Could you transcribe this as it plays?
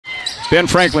Ben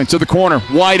Franklin to the corner,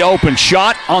 wide open,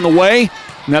 shot on the way,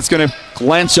 and that's going to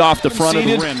glance off the front of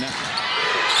the rim.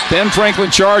 Ben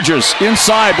Franklin charges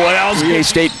inside. Boy, that was 3A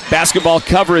State basketball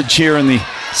coverage here in the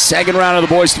second round of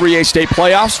the boys 3A State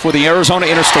playoffs for the Arizona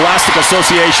Interscholastic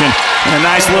Association. And a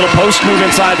nice little post move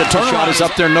inside. The turn shot is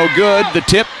up there, no good. The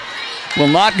tip will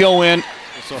not go in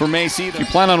for Macy. If you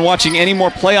plan on watching any more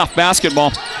playoff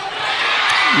basketball,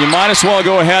 you might as well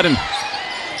go ahead and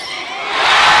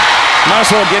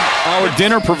get our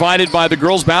dinner provided by the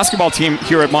girls basketball team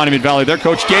here at Monument Valley. Their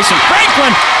coach, Jason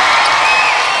Franklin.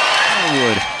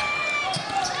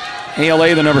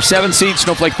 ALA, the number 7 seed,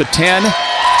 Snowflake, the 10.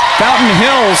 Fountain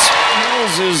Hills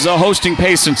is hosting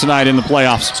Payson tonight in the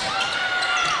playoffs.